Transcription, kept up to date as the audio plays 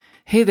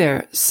Hey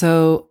there.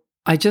 So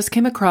I just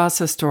came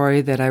across a story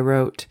that I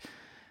wrote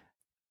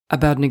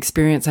about an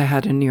experience I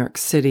had in New York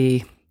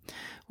City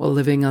while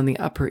living on the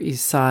Upper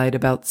East Side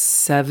about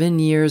 7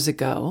 years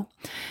ago.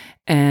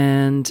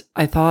 And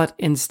I thought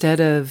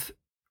instead of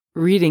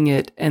reading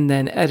it and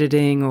then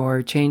editing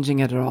or changing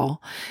it at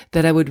all,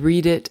 that I would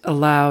read it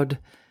aloud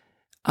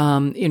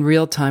in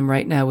real time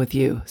right now with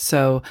you.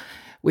 So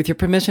with your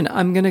permission,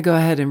 I'm going to go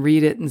ahead and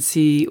read it and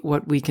see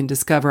what we can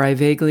discover. I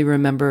vaguely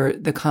remember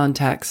the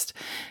context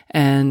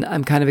and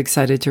I'm kind of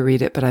excited to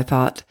read it, but I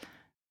thought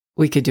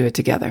we could do it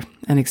together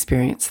and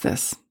experience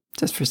this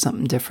just for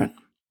something different.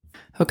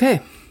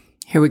 Okay,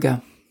 here we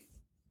go.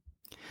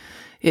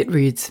 It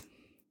reads,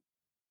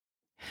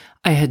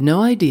 I had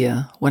no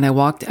idea when I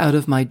walked out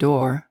of my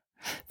door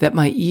that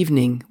my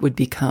evening would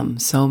become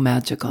so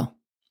magical.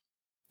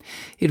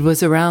 It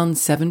was around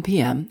 7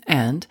 p.m.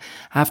 and,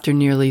 after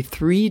nearly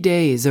 3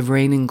 days of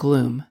rain and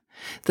gloom,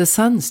 the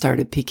sun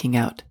started peeking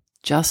out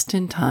just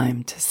in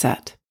time to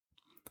set.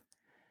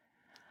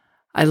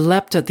 I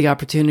leapt at the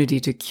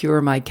opportunity to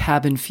cure my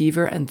cabin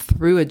fever and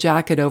threw a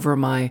jacket over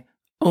my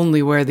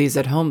only wear these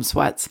at home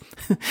sweats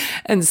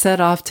and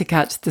set off to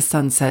catch the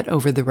sunset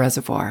over the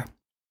reservoir.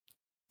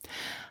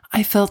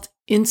 I felt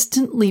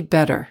instantly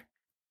better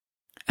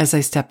as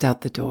I stepped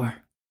out the door.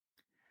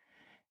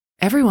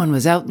 Everyone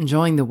was out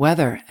enjoying the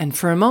weather, and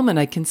for a moment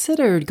I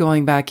considered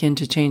going back in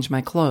to change my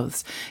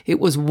clothes. It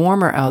was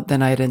warmer out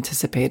than I had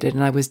anticipated,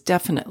 and I was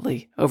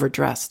definitely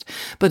overdressed.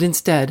 But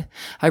instead,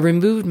 I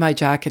removed my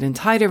jacket and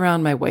tied it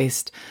around my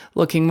waist,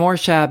 looking more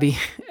shabby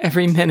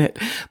every minute.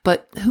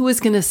 But who was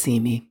going to see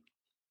me?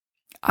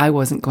 I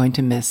wasn't going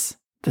to miss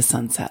the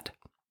sunset.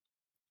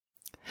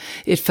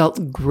 It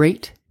felt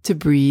great to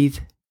breathe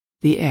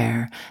the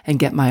air and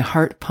get my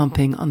heart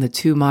pumping on the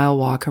 2-mile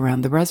walk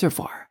around the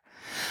reservoir.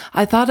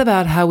 I thought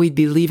about how we'd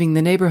be leaving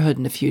the neighborhood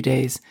in a few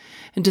days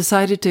and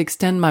decided to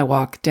extend my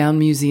walk down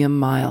Museum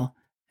Mile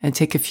and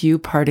take a few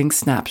parting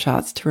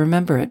snapshots to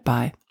remember it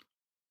by.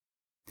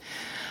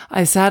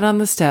 I sat on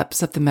the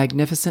steps of the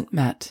magnificent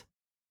Met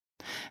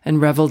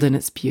and reveled in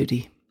its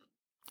beauty.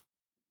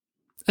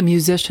 A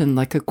musician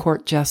like a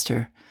court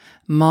jester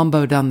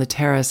mamboed on the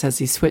terrace as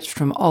he switched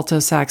from alto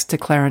sax to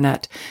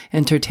clarinet,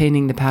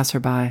 entertaining the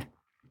passerby.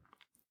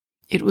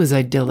 It was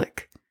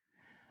idyllic.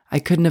 I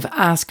couldn't have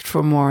asked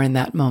for more in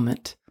that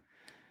moment.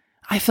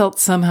 I felt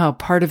somehow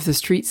part of the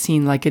street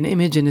scene, like an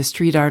image in a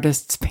street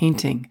artist's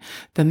painting,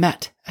 the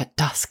Met at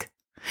dusk,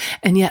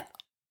 and yet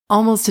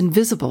almost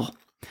invisible,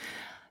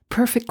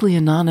 perfectly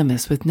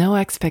anonymous with no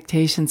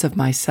expectations of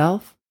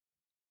myself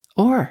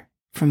or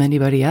from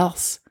anybody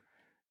else.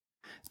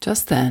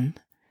 Just then,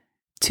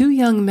 2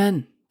 young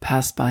men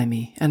passed by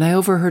me, and I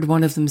overheard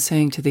one of them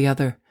saying to the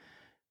other,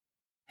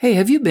 "Hey,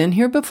 have you been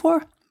here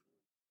before?"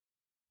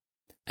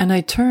 And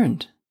I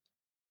turned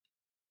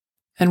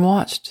and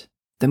watched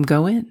them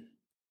go in.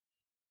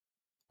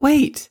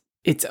 Wait,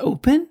 it's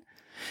open?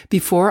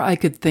 Before I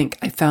could think,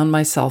 I found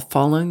myself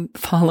following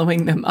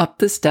them up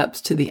the steps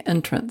to the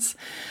entrance.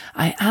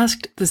 I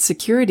asked the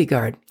security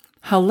guard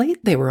how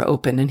late they were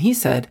open, and he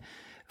said,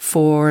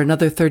 for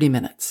another 30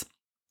 minutes.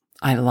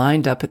 I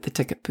lined up at the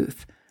ticket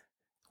booth.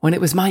 When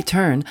it was my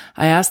turn,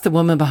 I asked the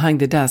woman behind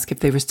the desk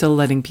if they were still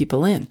letting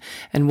people in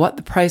and what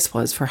the price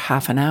was for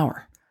half an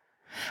hour.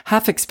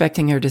 Half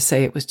expecting her to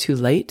say it was too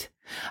late,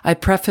 I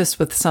prefaced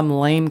with some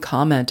lame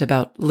comment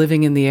about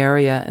living in the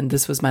area and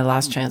this was my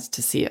last chance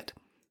to see it.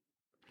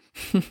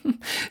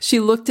 She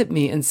looked at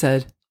me and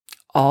said,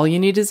 "All you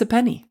need is a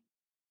penny."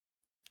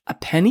 A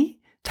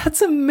penny?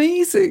 That's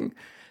amazing.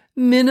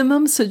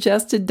 Minimum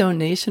suggested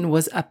donation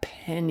was a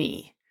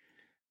penny.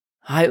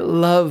 I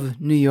love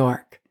New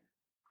York.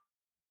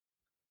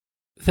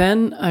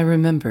 Then I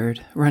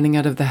remembered running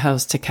out of the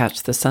house to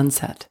catch the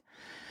sunset.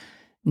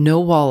 No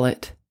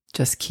wallet,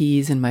 just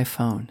keys and my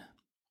phone.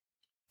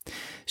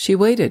 She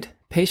waited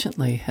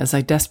patiently as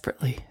I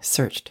desperately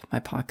searched my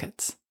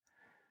pockets.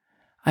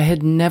 I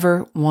had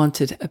never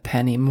wanted a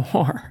penny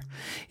more.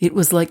 It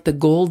was like the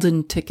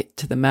golden ticket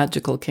to the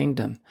magical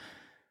kingdom.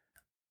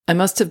 I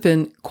must have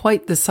been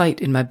quite the sight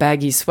in my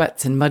baggy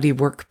sweats and muddy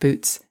work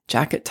boots,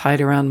 jacket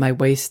tied around my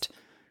waist.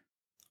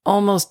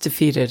 Almost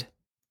defeated.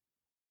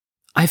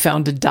 I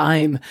found a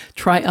dime.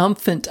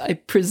 Triumphant, I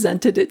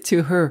presented it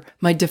to her,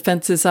 my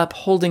defenses up,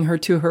 holding her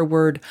to her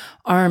word,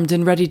 armed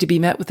and ready to be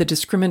met with a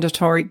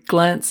discriminatory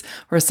glance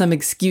or some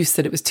excuse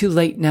that it was too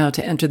late now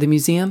to enter the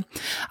museum.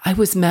 I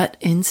was met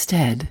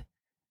instead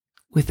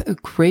with a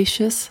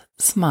gracious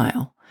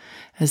smile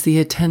as the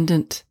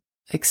attendant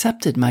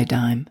accepted my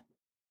dime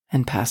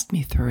and passed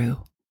me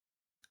through.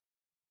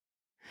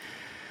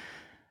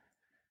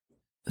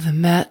 The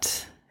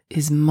Met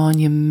is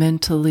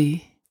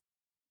monumentally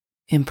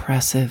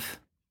impressive.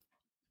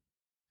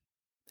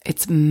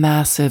 It's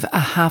massive. A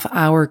half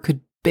hour could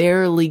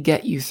barely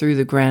get you through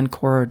the grand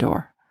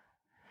corridor.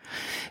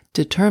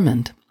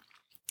 Determined,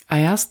 I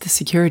asked the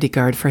security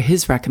guard for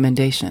his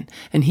recommendation,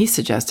 and he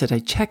suggested I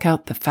check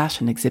out the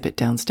fashion exhibit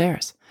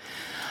downstairs.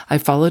 I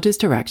followed his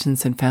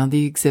directions and found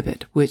the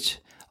exhibit, which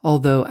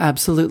although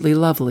absolutely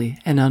lovely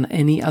and on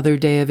any other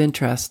day of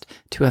interest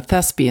to a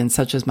thespian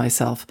such as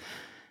myself,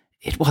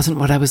 it wasn't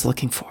what I was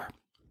looking for.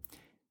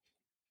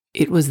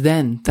 It was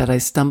then that I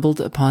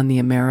stumbled upon the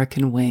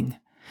American wing,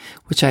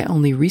 which I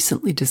only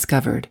recently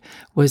discovered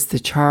was the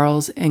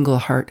Charles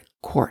Engelhardt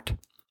Court.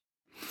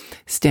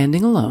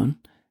 Standing alone,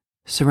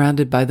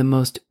 surrounded by the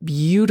most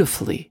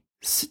beautifully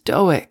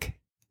stoic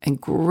and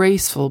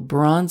graceful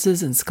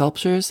bronzes and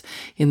sculptures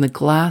in the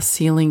glass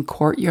ceiling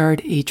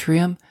courtyard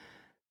atrium,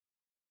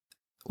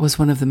 was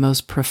one of the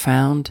most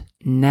profound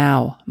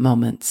now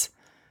moments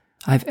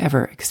I've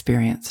ever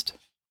experienced.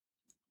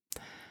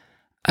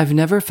 I've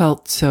never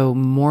felt so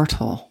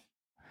mortal.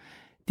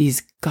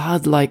 These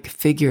godlike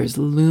figures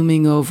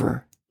looming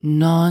over,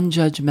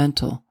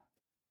 non-judgmental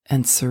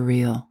and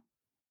surreal.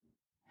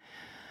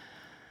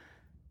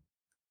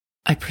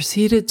 I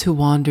proceeded to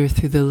wander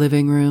through the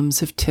living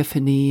rooms of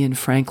Tiffany and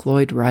Frank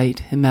Lloyd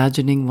Wright,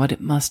 imagining what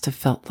it must have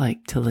felt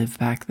like to live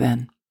back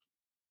then.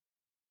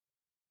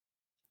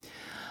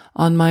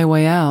 On my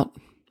way out,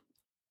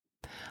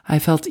 I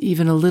felt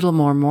even a little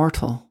more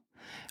mortal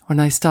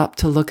when I stopped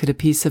to look at a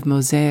piece of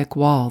mosaic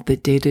wall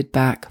that dated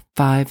back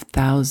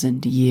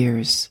 5,000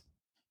 years.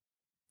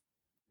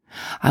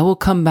 I will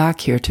come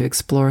back here to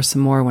explore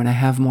some more when I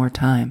have more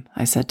time,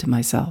 I said to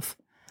myself.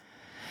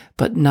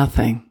 But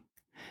nothing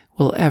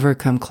will ever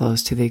come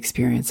close to the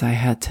experience I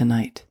had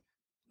tonight,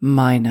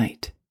 my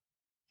night,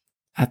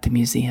 at the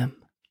museum.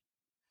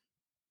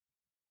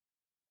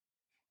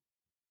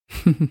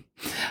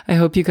 I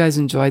hope you guys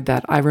enjoyed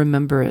that. I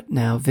remember it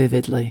now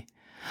vividly.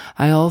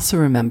 I also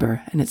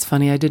remember, and it's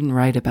funny I didn't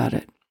write about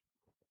it,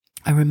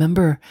 I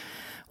remember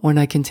when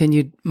I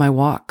continued my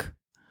walk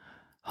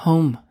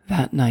home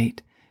that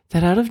night,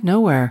 that out of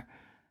nowhere,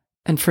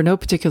 and for no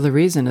particular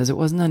reason as it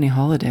wasn't any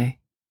holiday,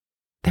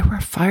 there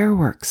were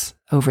fireworks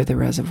over the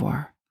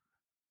reservoir.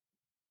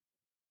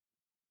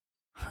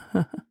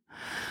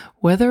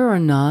 Whether or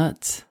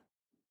not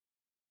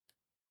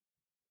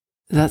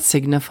that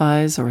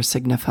signifies or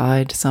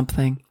signified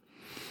something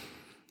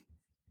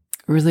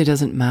really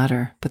doesn't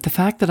matter. But the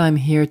fact that I'm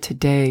here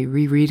today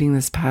rereading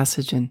this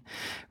passage and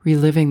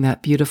reliving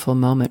that beautiful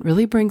moment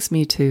really brings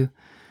me to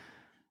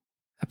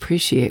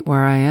appreciate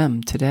where I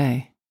am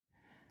today,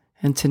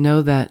 and to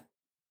know that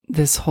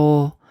this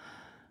whole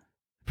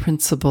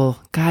principle,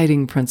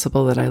 guiding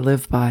principle that I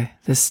live by,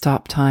 this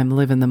stop time,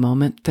 live in the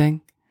moment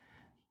thing,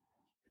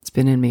 it's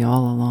been in me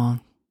all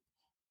along.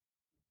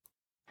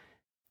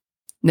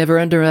 Never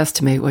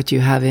underestimate what you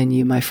have in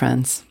you, my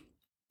friends.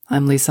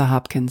 I'm Lisa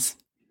Hopkins.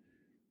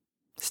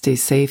 Stay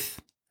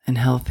safe and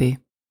healthy.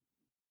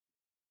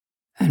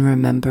 And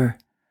remember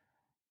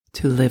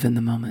to live in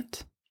the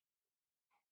moment.